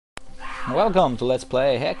Welcome to Let's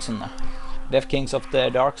Play Hexen Deathkings of the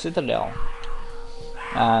Dark Citadel.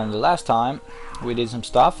 And the last time we did some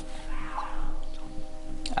stuff,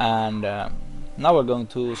 and now we're going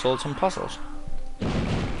to solve some puzzles.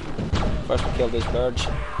 First we kill these birds.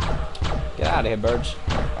 Get out of here, birds.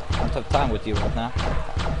 I don't have time with you right now.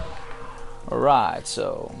 Alright,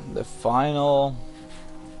 so the final...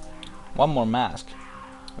 one more mask.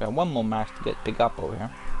 We have one more mask to pick up over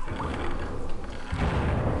here.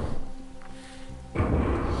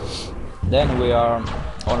 Then we are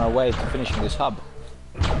on our way to finishing this hub.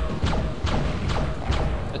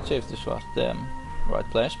 Let's see if this was the right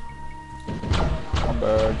place. More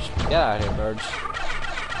birds. Get out of here, birds.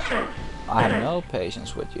 I have no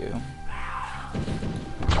patience with you.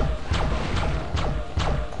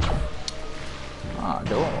 Ah,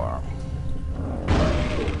 door.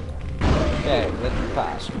 Okay, let me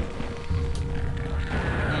pass.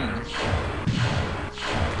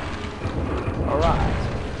 Alright.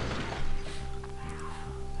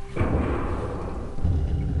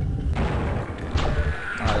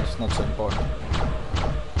 It's not so important.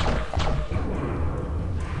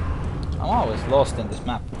 I'm always lost in this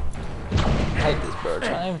map. I hate these birds. I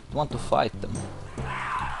don't even want to fight them.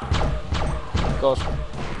 Because I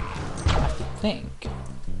have to think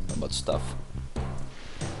about stuff.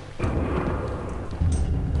 I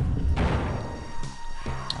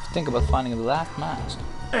have to think about finding the last mask.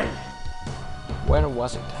 Where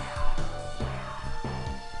was it?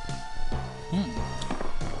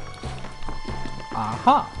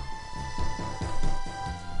 Aha!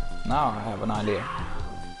 Now I have an idea.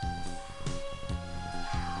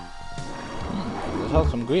 There's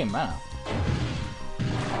also some green mana.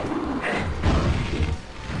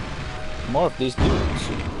 More of these dudes.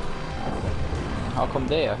 How come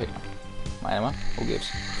they are here? Anyway, who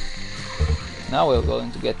gives? Now we're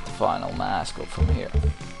going to get the final mask from here.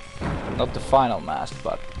 Not the final mask,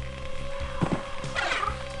 but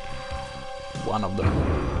one of them.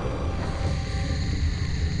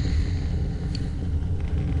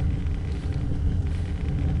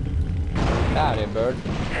 Out here, bird.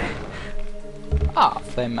 Ah,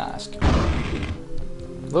 flame mask.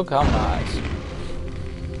 Look how nice.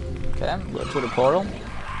 Okay, go to the portal.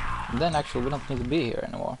 And then actually we don't need to be here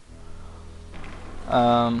anymore.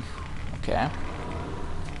 Okay.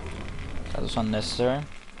 That was unnecessary.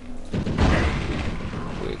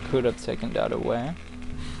 We could have taken the other way.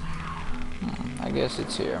 I guess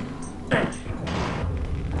it's here.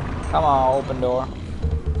 Come on, open door.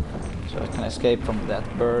 So I can escape from that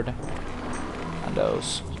bird. And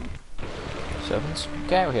those servants.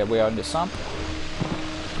 Okay, here we are in the sump.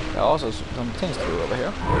 There are also some things to do over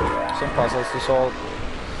here. Some puzzles to solve.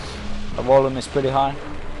 The volume is pretty high.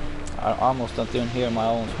 I almost don't even hear my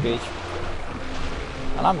own speech.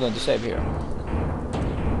 And I'm going to save here.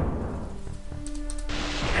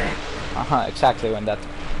 Exactly when that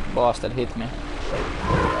bastard hit me.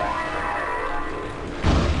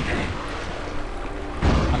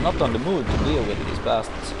 I'm not on the mood to deal with these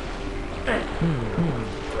bastards.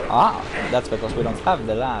 Ah, that's because we don't have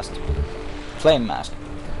the last flame mask.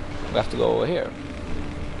 We have to go over here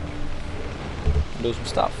and do some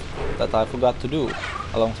stuff that I forgot to do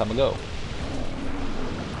a long time ago.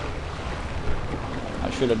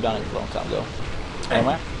 I should have done it a long time ago.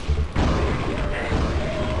 Anyway.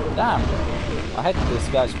 Damn, I hate this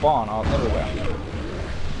guy spawn out everywhere.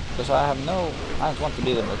 Because I don't want to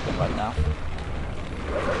deal with them right now.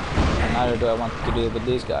 And neither do I want to deal with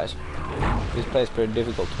these guys. This place is pretty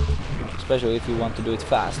difficult, especially if you want to do it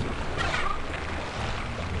fast.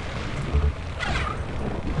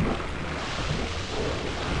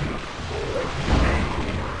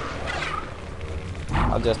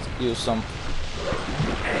 I'll just use some...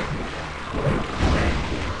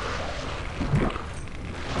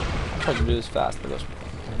 I'll try to do this fast because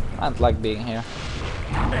I don't like being here.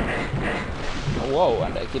 Whoa,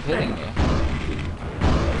 and they keep hitting me.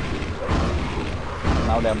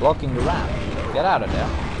 Now they're blocking the ramp. Get out of there.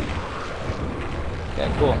 Okay,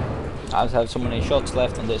 cool. I have so many shots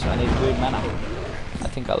left on this. I need green mana. I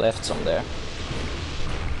think I left some there.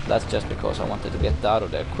 That's just because I wanted to get out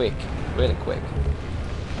of there quick. Really quick.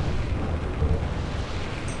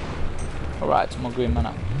 Alright, some more green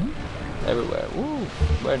mana. Everywhere. Woo,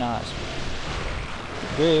 very nice.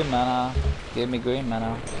 Green mana. Give me green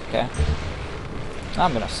mana. Okay. Now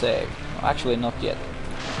I'm gonna save. Actually, not yet.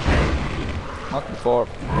 Not before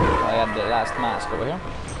I had the last mask over here.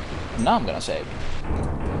 Now I'm gonna save.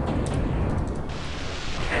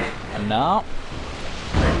 And now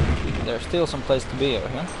there's still some place to be over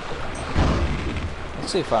here.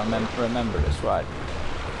 Let's see if I remember this right.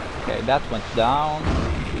 Okay, that went down.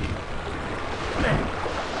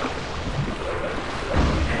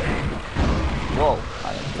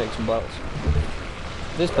 some bottles.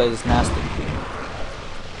 This place is nasty.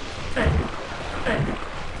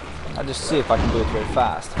 I'll just see if I can do it very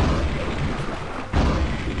fast.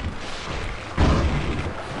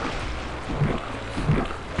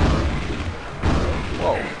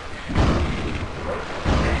 Whoa.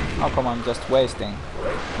 How come I'm just wasting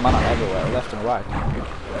mana everywhere, left and right?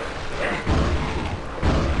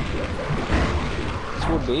 This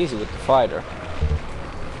would be easy with the fighter.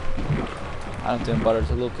 I don't even bother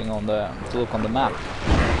to look on the map.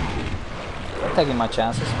 I'm taking my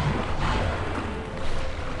chances.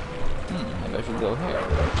 Maybe I should go here.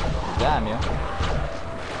 Damn you.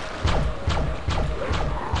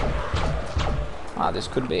 Ah, this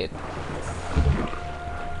could be it.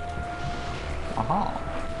 Aha.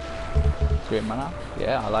 3 mana.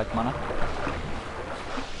 Yeah, I like mana.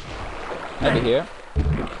 Maybe here.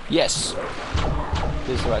 Yes!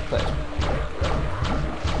 This is the right place.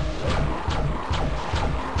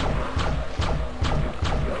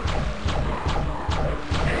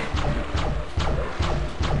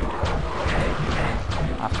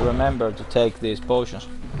 I have to remember to take these potions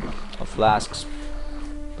or flasks,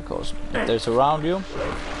 because if there's around you,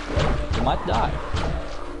 you might die.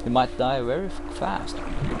 You might die very fast.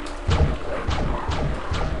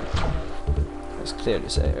 Let's clear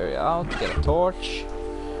this area out, get a torch.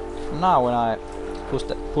 Now when I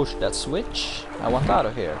push that switch, I want out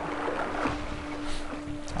of here.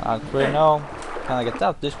 I don't really know, can I get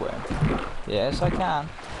out this way? Yes, I can.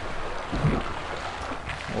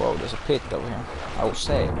 Whoa, there's a pit over here. I will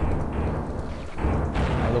save.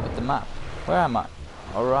 I look at the map. Where am I?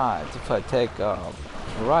 Alright, if I take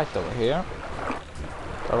right over here,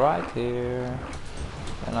 right here,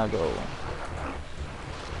 then I go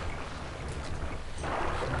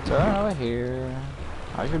turn over here.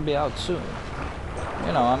 I should be out soon.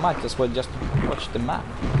 You know, I might as well just watch the map.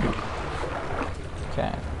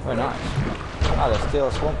 Okay, very nice. Ah, there's still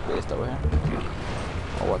a swamp beast over here.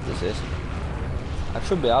 Or what this is. I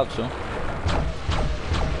should be out soon.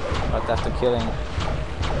 Right after killing...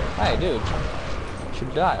 Hey dude, you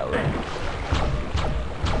should die already.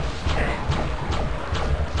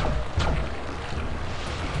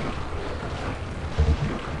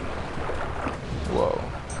 Whoa. I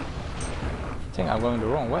think I'm going the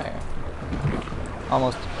wrong way.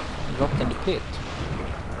 Almost dropped in the pit.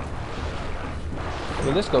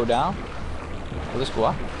 Will this go down? Will this go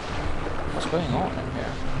up? What's going on in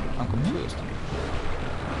here? I'm confused.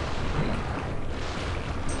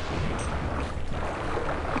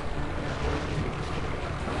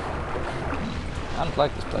 I don't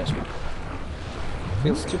like this place.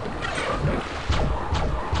 Feels stupid.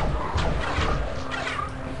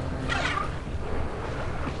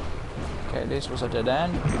 Okay, this was a dead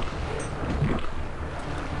end.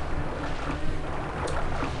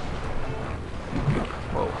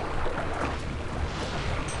 Whoa.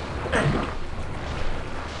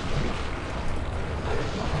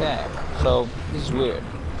 Okay, so this is weird.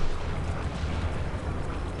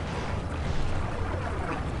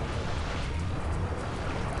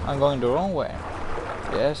 I'm going the wrong way.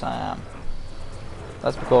 Yes, I am.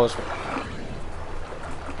 That's because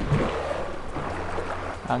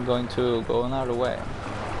I'm going to go another way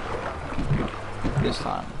this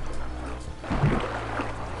time.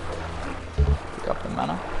 Pick up the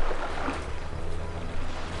mana.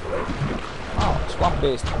 Oh, swamp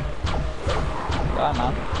beast. Die,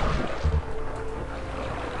 man.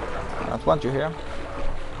 I don't want you here.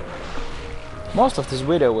 Most of this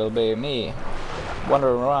video will be me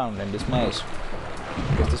wandering around in this maze,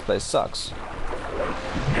 because this place sucks.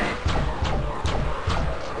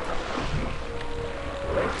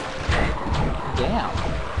 Damn.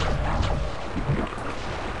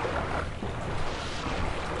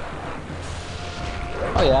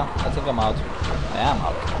 Oh yeah, I think I'm out. I am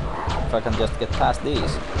out. If I can just get past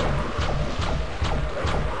these.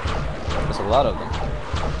 There's a lot of them.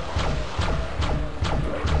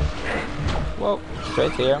 Whoa,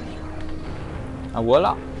 straight here. And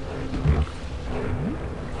voila!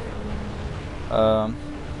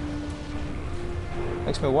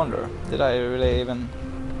 Makes me wonder, did I really even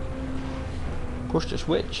push the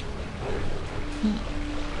switch?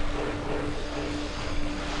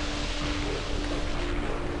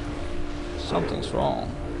 Something's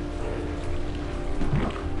wrong.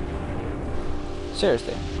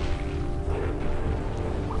 Seriously.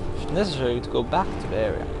 It's necessary to go back to the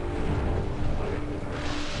area.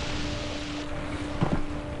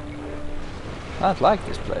 I don't like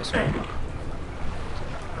this place.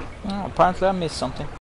 Well, apparently I missed something.